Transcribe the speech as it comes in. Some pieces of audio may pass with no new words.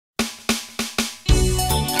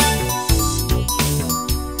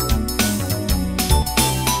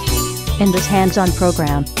In this hands-on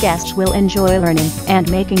program, guests will enjoy learning and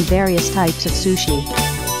making various types of sushi.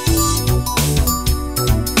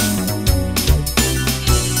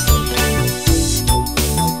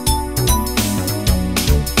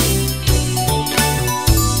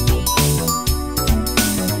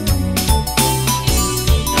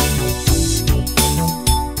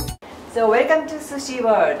 So welcome to Sushi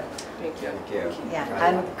World. Thank you. Thank you. Yeah,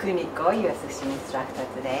 I'm Kuniko, your sushi instructor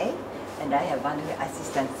today, and I have one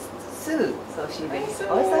assistant, Sue. So she will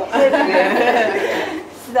also help you.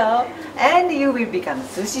 So, and you will become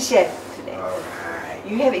sushi chef today. Alright.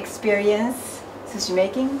 You have experience sushi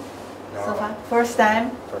making so far? First time?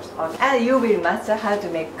 First time. Okay. And you will master how to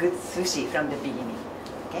make good sushi from the beginning.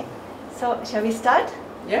 Okay. So shall we start?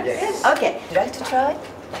 Yes. Okay. Would you like to try?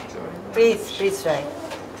 Please try.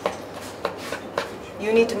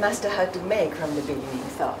 You need to master how to make from the beginning.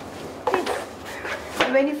 So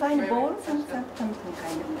and when you find a bowl, some kind of,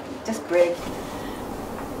 just break.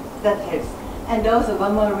 That helps. And also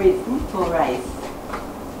one more reason for rice.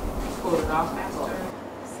 Cool it off faster.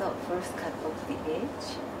 So first cut off the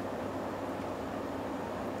edge.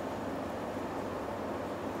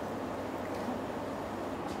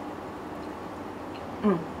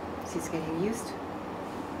 She's getting used.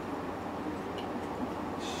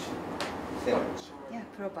 Yeah,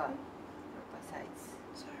 proper size.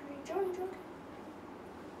 Sorry,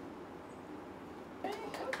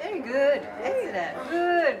 Very good.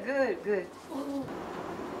 Excellent. Good.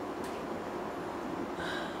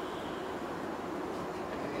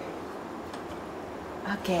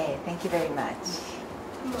 Okay, thank you very much.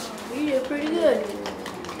 you did pretty good.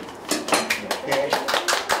 Okay.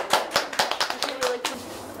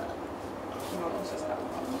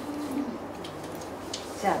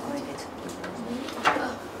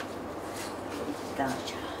 Done.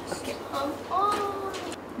 Okay.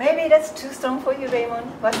 Maybe that's too strong for you, Raymond.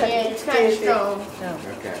 What's that? Yeah, it's kind of strong. No.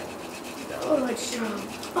 Okay. Oh, it's strong.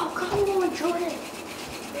 Oh, come on, Jordan.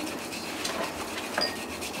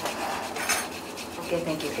 Okay,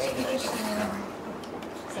 thank you very much.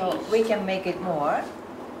 So we can make it more.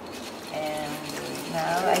 And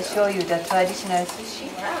now I show you the traditional sushi.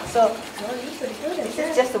 So this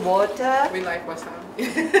is just water. We like wasabi.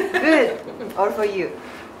 Good. All for you.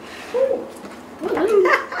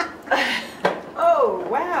 Oh,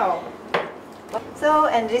 wow. So,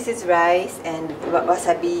 and this is rice and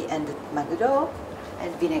wasabi and maguro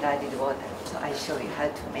and vinegar-added water. So I show you how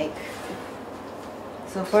to make.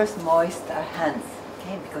 So first moist our hands,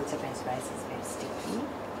 okay, because Japanese rice is very sticky.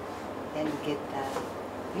 Then we get the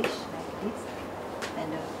fish like this.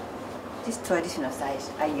 And this traditional size,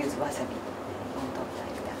 I use wasabi on top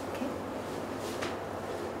like that, okay?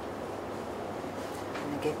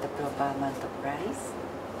 And get the proper amount of rice.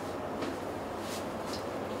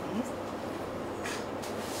 Yes.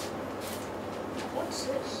 What's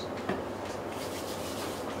this?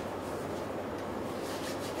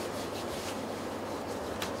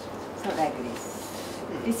 So like this.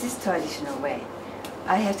 This is traditional way.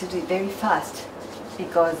 I have to do it very fast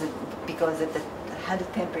because the hand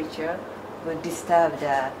temperature will disturb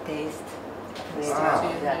the taste.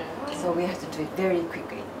 Wow. So we have to do it very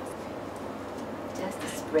quickly. Just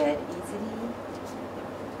spread easily.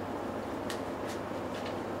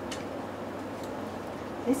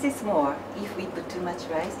 This is more. If we put too much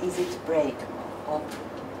rice, easy to break up.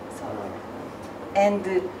 So, and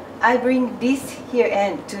I bring this here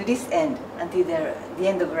end to this end until the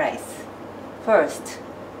end of rice. First.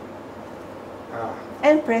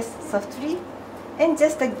 And press softly. And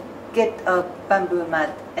just get a bamboo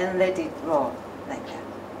mat and let it roll like that.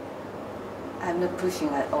 I'm not pushing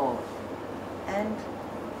at all. And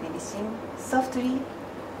finishing softly.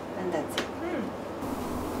 And that's it.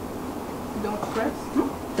 Don't press.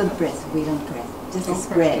 Don't press. We don't press. Just Don't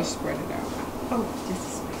spread. press, just spread it out. Oh, just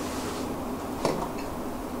spread.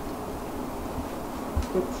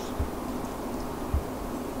 Oops.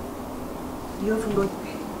 You often go.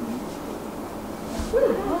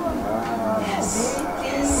 Yes.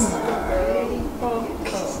 Very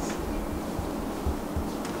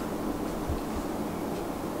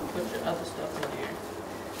Put your other stuff in here.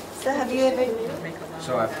 So have you ever? Make a lot.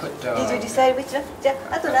 So I put. Did you decide which one? じゃ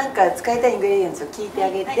あ、あとなんか使いたいイングレディエンツを聞いてあ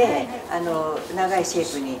げて、長いシェイ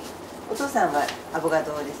プに。お父さんはアボカ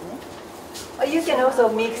ドですね。Or you can also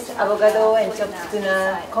mix avocado and chopped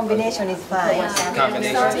tuna. Combination is fine.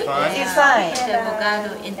 Combination is fine. It's fine.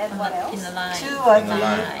 Avocado in the line. Two or In the three.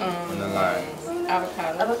 line. In the line.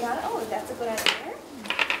 Avocado. Avocado? Oh, that's a good idea.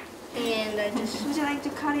 And I just... Would you like to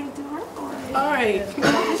cut it to her? Or? All right.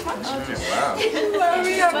 Wow. I'm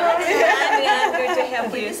going to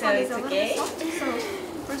help you, This so one is it's a little okay. salty, so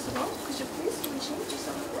first of all, could you please change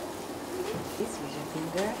some of it?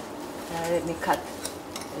 finger. Now let me cut a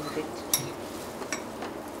little bit.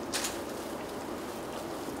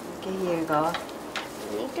 Okay, here you go.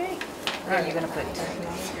 Where are you gonna put?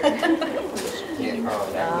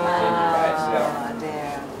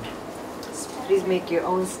 There. Please make your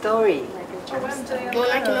own story.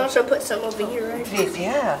 Well, I can also put some over here, right? Please,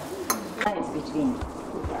 yeah. Lines between.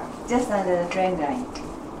 Just under the trend line.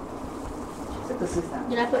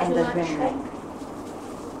 Did I put and too the much? trend line.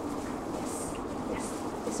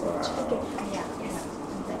 This much. Okay.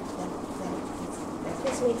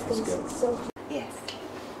 This makes things so. Yes.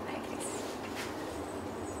 Like this.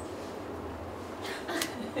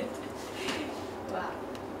 Wow.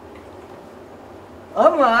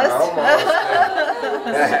 Almost.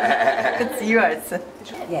 It's yours.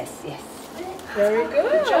 Yes, yes. Very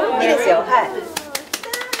good. It is your hat.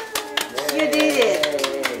 You did it.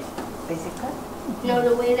 Basic cut? No,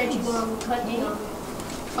 the way that you cut the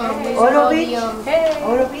All of it? All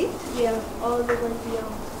of it? yeah, all of the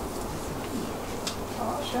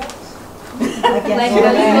I can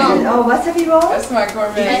imagine. Oh, wasabi roll? That's my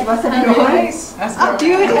gourmet. Wasabi roll? Nice. That's Oh,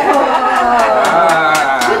 beautiful.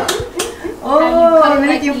 Ah. Oh, I'm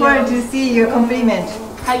looking forward to see your compliment.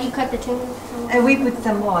 How you cut the tuna? And we put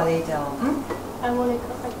some more later on. I want to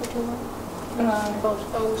cut like the tuna.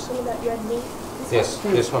 Oh, some of that red meat. Yes,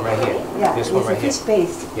 this one right here. Yeah, This it's one a right here. fish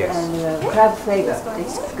paste Yes. and crab flavor.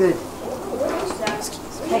 It's good.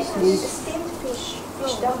 Hey, please. Steamed fish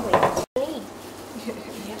dumpling.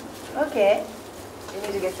 Okay. You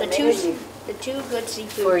need to get some energy The two good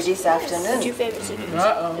seafood. for this afternoon. Two favorite seafoods.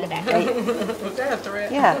 Uh-oh. In the back. Right. Was that a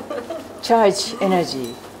threat? Yeah. Charge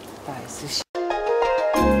energy by sushi.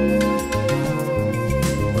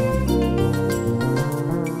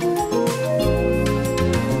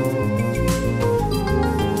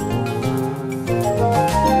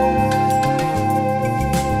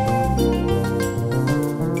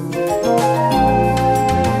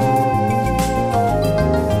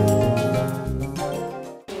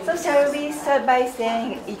 So shall we start by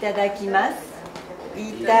saying itadakimasu?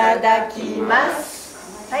 Itadakimasu.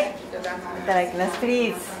 Hi. Itadakimasu,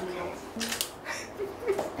 please.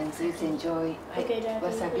 And please enjoy Okay, Dad.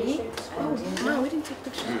 wasabi and ginger. No, we didn't take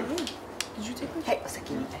pictures. Did you take pictures? はい、お先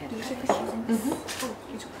にありがとうございます。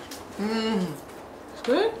 It's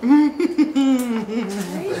good?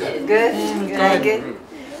 Good, good,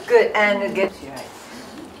 good, and good.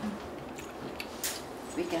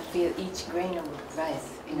 We can feel each grain of rice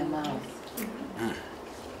in the mouth.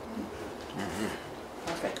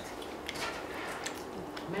 Perfect.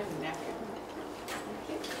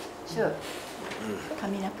 Sure.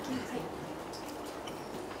 紙ナプキン。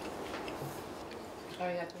 Oh,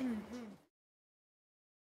 yeah. 質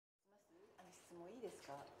問いいです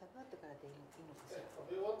か？食べ終わってからでいいのかしら？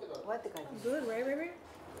終わってからでいい。 Good,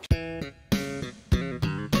 right?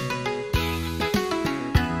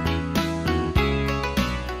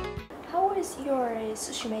 How was your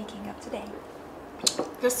sushi making up today?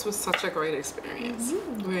 This was such a great experience.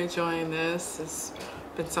 We're enjoying this. It's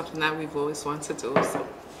been something that we've always wanted to do. So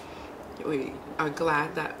we are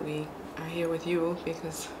glad that we are here with you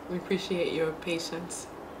because we appreciate your patience.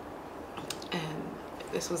 And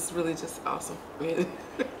this was really just awesome. Really.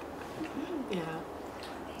 Yeah.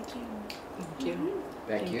 Thank you. Thank you.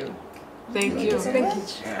 Thank you. Thank you. Thank you.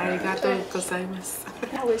 Arigato gozaimasu.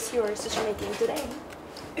 How was your sushi making today?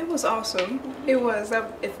 It was awesome. It was.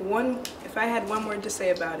 If I had one word to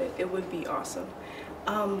say about it, it would be awesome.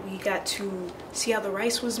 We got to see how the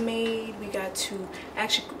rice was made. We got to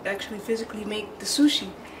actually physically make the sushi,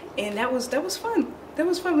 and that was fun. That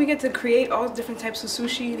was fun. We got to create all different types of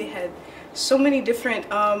sushi. They had so many different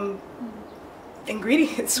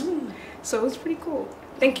ingredients, so it was pretty cool.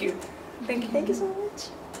 Thank you. Thank you. Thank you so much.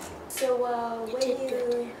 So when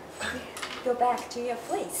you go back to your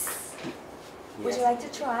place, would you like to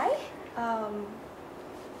try,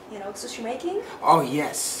 sushi making? Oh,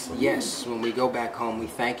 yes, yes. When we go back home, we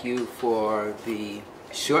thank you for the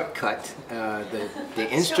shortcut, the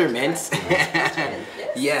instruments.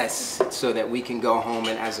 Yes, so that we can go home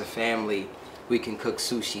and as a family, we can cook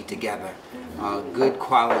sushi together. Good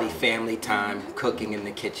quality family time cooking in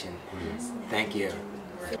the kitchen. Thank you.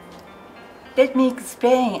 Let me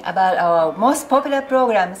explain about our most popular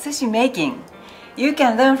program, Sushi Making. You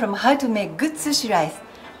can learn from how to make good sushi rice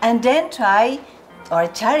and then try or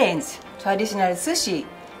challenge traditional sushi.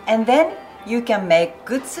 And then you can make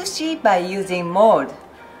good sushi by using mold.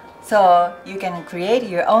 So you can create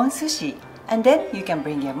your own sushi and then you can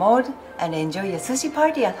bring your mold and enjoy your sushi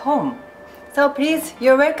party at home. So please,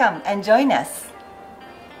 you're welcome and join us.